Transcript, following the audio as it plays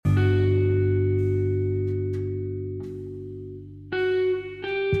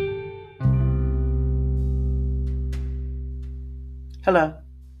Hello.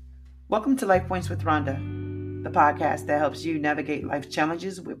 Welcome to Life Points with Rhonda, the podcast that helps you navigate life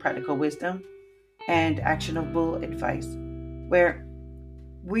challenges with practical wisdom and actionable advice, where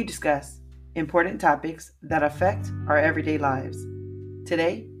we discuss important topics that affect our everyday lives.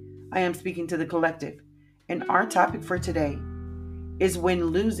 Today, I am speaking to the collective, and our topic for today is when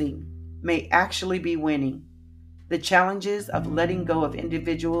losing may actually be winning, the challenges of letting go of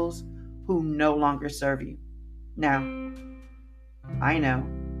individuals who no longer serve you. Now, I know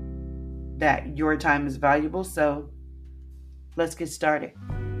that your time is valuable, so let's get started.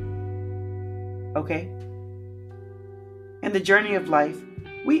 Okay? In the journey of life,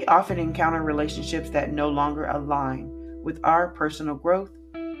 we often encounter relationships that no longer align with our personal growth,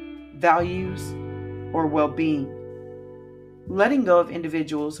 values, or well-being. Letting go of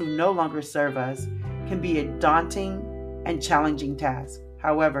individuals who no longer serve us can be a daunting and challenging task.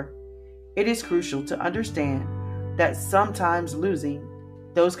 However, it is crucial to understand that sometimes losing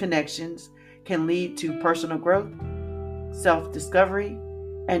those connections can lead to personal growth, self-discovery,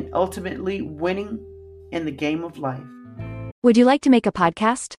 and ultimately winning in the game of life. Would you like to make a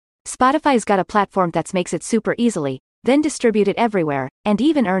podcast? Spotify's got a platform that makes it super easily, then distribute it everywhere, and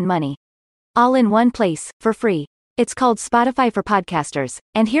even earn money. All in one place, for free. It's called Spotify for Podcasters,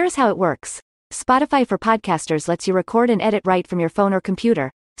 and here's how it works. Spotify for Podcasters lets you record and edit right from your phone or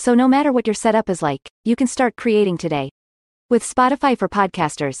computer, so no matter what your setup is like, you can start creating today. With Spotify for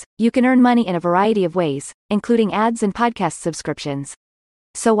Podcasters, you can earn money in a variety of ways, including ads and podcast subscriptions.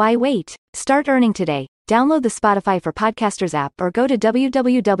 So why wait? Start earning today. Download the Spotify for Podcasters app or go to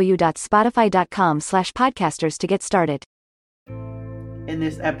www.spotify.com/podcasters to get started. In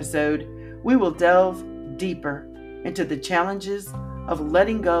this episode, we will delve deeper into the challenges of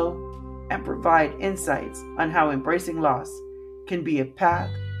letting go and provide insights on how embracing loss can be a path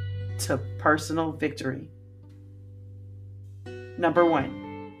to personal victory. Number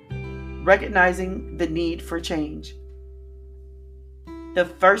 1, recognizing the need for change. The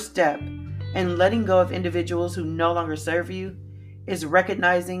first step in letting go of individuals who no longer serve you is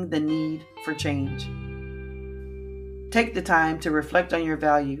recognizing the need for change. Take the time to reflect on your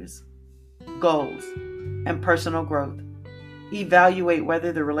values, goals, and personal growth. Evaluate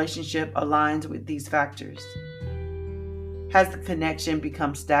whether the relationship aligns with these factors. Has the connection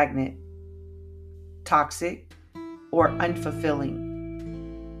become stagnant, toxic, or unfulfilling?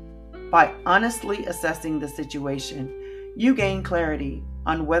 By honestly assessing the situation, you gain clarity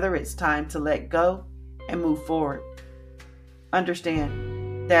on whether it's time to let go and move forward.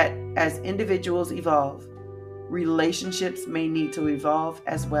 Understand that as individuals evolve, relationships may need to evolve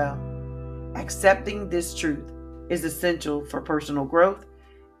as well. Accepting this truth is essential for personal growth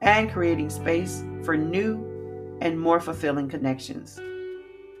and creating space for new and more fulfilling connections.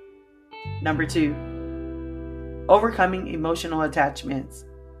 Number 2, overcoming emotional attachments.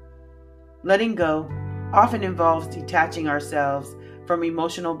 Letting go often involves detaching ourselves from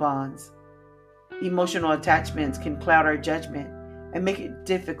emotional bonds. Emotional attachments can cloud our judgment and make it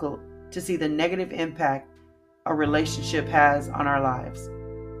difficult to see the negative impact a relationship has on our lives.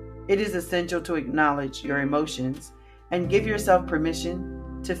 It is essential to acknowledge your emotions and give yourself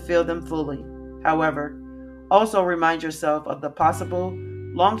permission to feel them fully. However, also remind yourself of the possible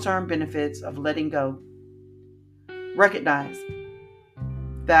long-term benefits of letting go. Recognize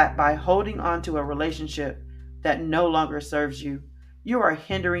that by holding on to a relationship that no longer serves you, you are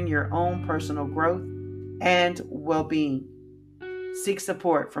hindering your own personal growth and well-being. Seek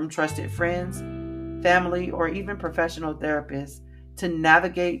support from trusted friends, family, or even professional therapists to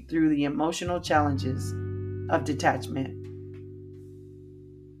navigate through the emotional challenges of detachment.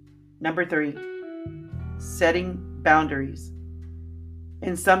 Number 3, setting boundaries.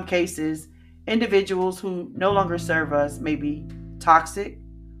 In some cases, individuals who no longer serve us may be toxic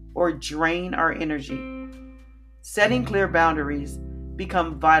or drain our energy. Setting clear boundaries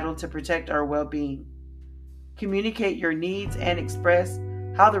become vital to protect our well-being. Communicate your needs and express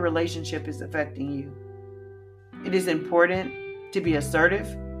how the relationship is affecting you. It is important to be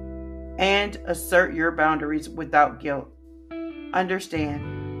assertive and assert your boundaries without guilt.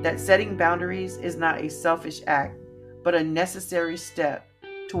 Understand that setting boundaries is not a selfish act, but a necessary step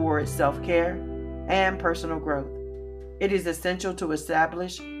towards self-care and personal growth. It is essential to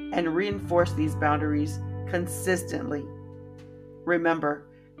establish and reinforce these boundaries consistently. Remember,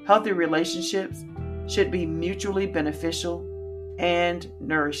 healthy relationships should be mutually beneficial and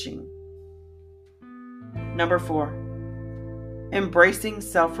nourishing. Number 4, embracing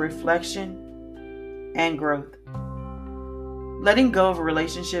self-reflection and growth. Letting go of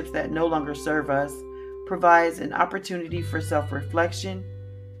relationships that no longer serve us provides an opportunity for self-reflection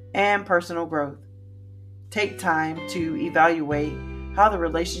and personal growth. Take time to evaluate how the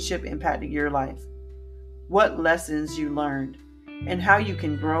relationship impacted your life, what lessons you learned, and how you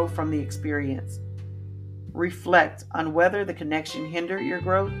can grow from the experience. Reflect on whether the connection hindered your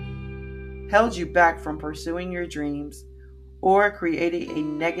growth, held you back from pursuing your dreams, or created a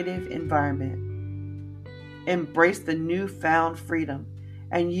negative environment. Embrace the newfound freedom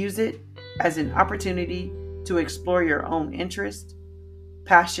and use it as an opportunity to explore your own interests,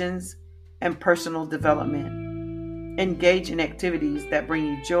 passions, and personal development. Engage in activities that bring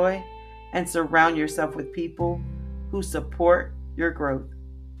you joy and surround yourself with people who support your growth.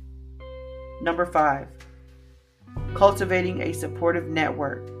 Number 5, cultivating a supportive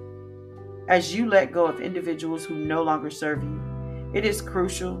network. As you let go of individuals who no longer serve you, it is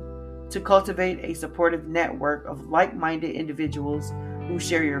crucial to cultivate a supportive network of like-minded individuals who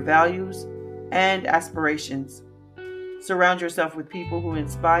share your values and aspirations. Surround yourself with people who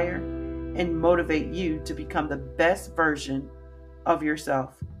inspire and motivate you to become the best version of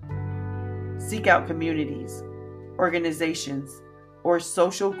yourself. Seek out communities, organizations, or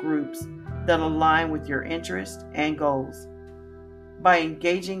social groups that align with your interests and goals. By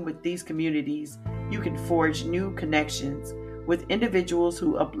engaging with these communities, you can forge new connections with individuals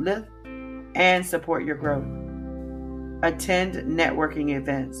who uplift and support your growth. Attend networking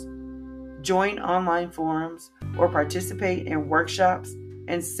events, join online forums, or participate in workshops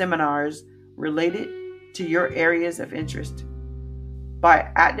and seminars related to your areas of interest.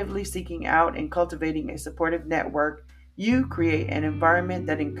 By actively seeking out and cultivating a supportive network, you create an environment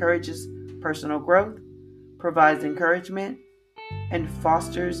that encourages personal growth, provides encouragement, and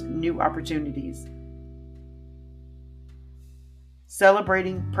fosters new opportunities.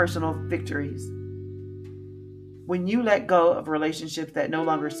 Celebrating personal victories. When you let go of relationships that no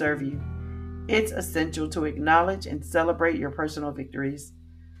longer serve you, it's essential to acknowledge and celebrate your personal victories.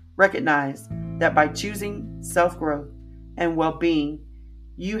 Recognize that by choosing self-growth and well-being,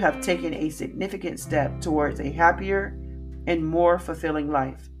 you have taken a significant step towards a happier and more fulfilling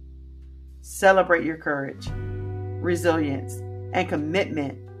life. Celebrate your courage, resilience, and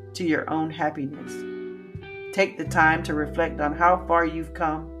commitment to your own happiness. Take the time to reflect on how far you've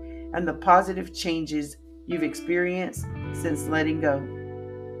come and the positive changes you've experienced since letting go.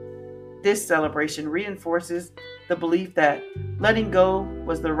 This celebration reinforces the belief that letting go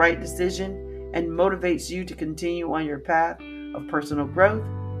was the right decision and motivates you to continue on your path of personal growth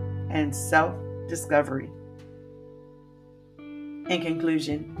and self-discovery. In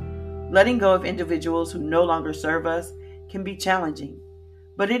conclusion, letting go of individuals who no longer serve us can be challenging,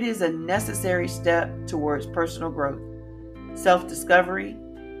 but it is a necessary step towards personal growth, self-discovery,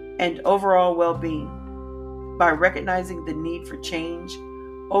 and overall well-being. By recognizing the need for change,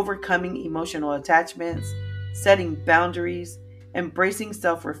 overcoming emotional attachments, setting boundaries, embracing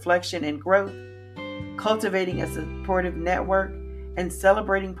self-reflection and growth, cultivating a supportive network, and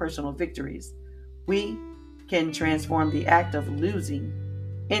celebrating personal victories, we can transform the act of losing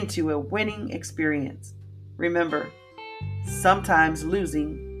into a winning experience. Remember, sometimes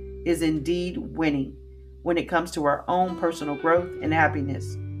losing is indeed winning when it comes to our own personal growth and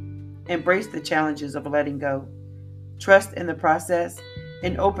happiness. Embrace the challenges of letting go. Trust in the process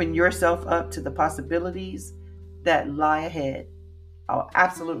and open yourself up to the possibilities that lie ahead. I'll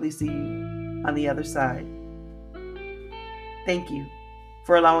absolutely see you on the other side. Thank you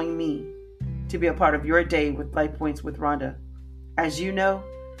for allowing me to be a part of your day with Life Points with Rhonda. As you know,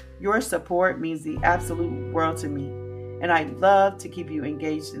 your support means the absolute world to me, and I'd love to keep you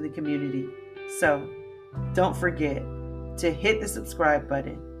engaged in the community. So don't forget to hit the subscribe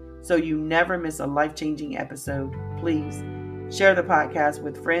button so you never miss a life-changing episode. Please share the podcast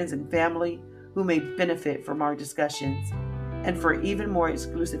with friends and family who may benefit from our discussions. And for even more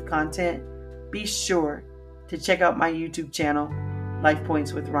exclusive content, be sure to check out my YouTube channel, Life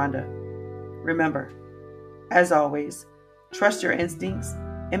Points with Rhonda. Remember, as always, trust your instincts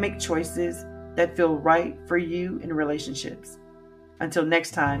and make choices that feel right for you in relationships. Until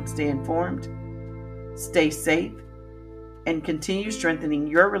next time, stay informed, stay safe, and continue strengthening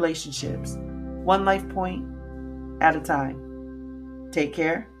your relationships, one life point at a time. Take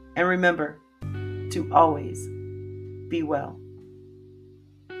care, and remember to always be well.